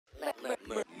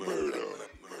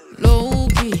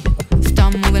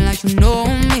but you know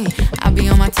me. I be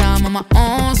on my time, on my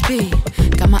own speed.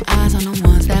 Got my eyes on the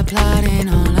ones that plotting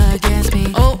all against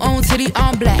me. Oh, titty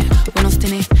all black, with no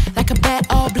stinny, like a bat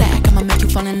all black. I'ma make you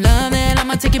fall in love and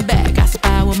I'ma take it back. I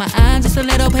spy with my eyes, just a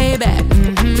little payback.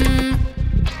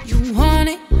 You want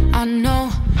it, I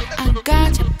know. I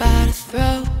got you by the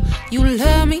throat. You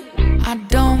love me, I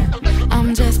don't.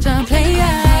 I'm just a player.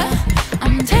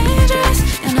 I'm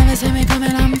dangerous. You never see me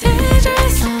coming, I'm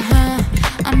dangerous.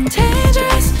 I'm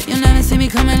dangerous. You never see me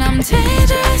coming, I'm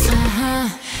dangerous.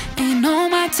 Ain't no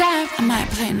my type. I might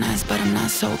play nice, but I'm not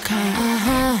so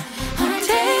kind. I'm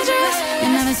dangerous. You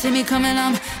never see me coming,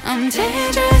 I'm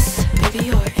dangerous. Baby,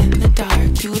 you're in the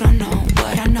dark. You don't know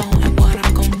what I know and what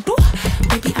I'm gon' do.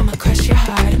 Baby, I'ma crush your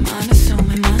heart. I'm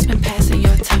unassuming. Mine's been passing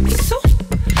your tummy soon.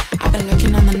 I've been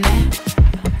lurking on the net.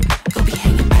 You'll be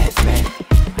hanging by a thread.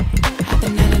 I've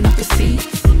been adding up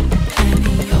receipts,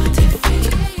 planning your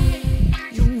defeat.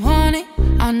 You want it,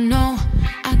 I know.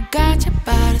 I got you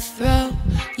by the throat.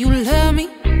 You love me,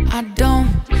 I don't.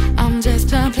 I'm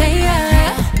just a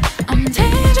player. I'm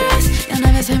dangerous. You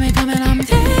never see me coming, I'm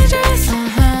dangerous.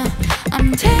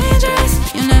 I'm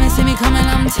dangerous. You never see me coming,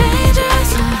 I'm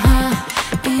dangerous.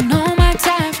 Ain't no my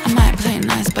type. I might play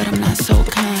nice, but I'm not so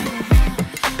kind.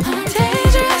 I'm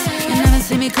dangerous. You never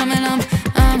see me coming, I'm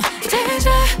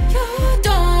dangerous. You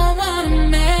don't wanna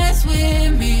mess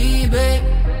with me, babe.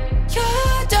 You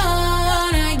don't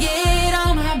wanna get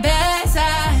on my bad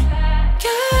side.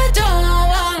 You don't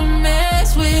wanna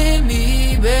mess with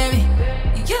me, baby.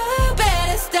 You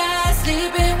better start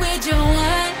sleeping with your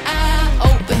one eye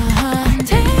open. I'm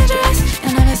dangerous. You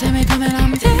never see me coming,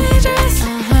 I'm dangerous.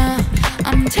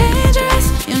 I'm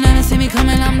dangerous. You never see me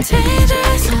coming, I'm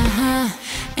dangerous.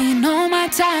 Ain't no my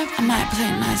type. I might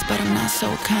play nice, but I'm not so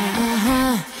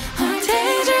kind. I'm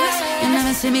dangerous. You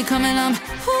never see me coming, I'm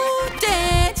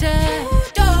dangerous.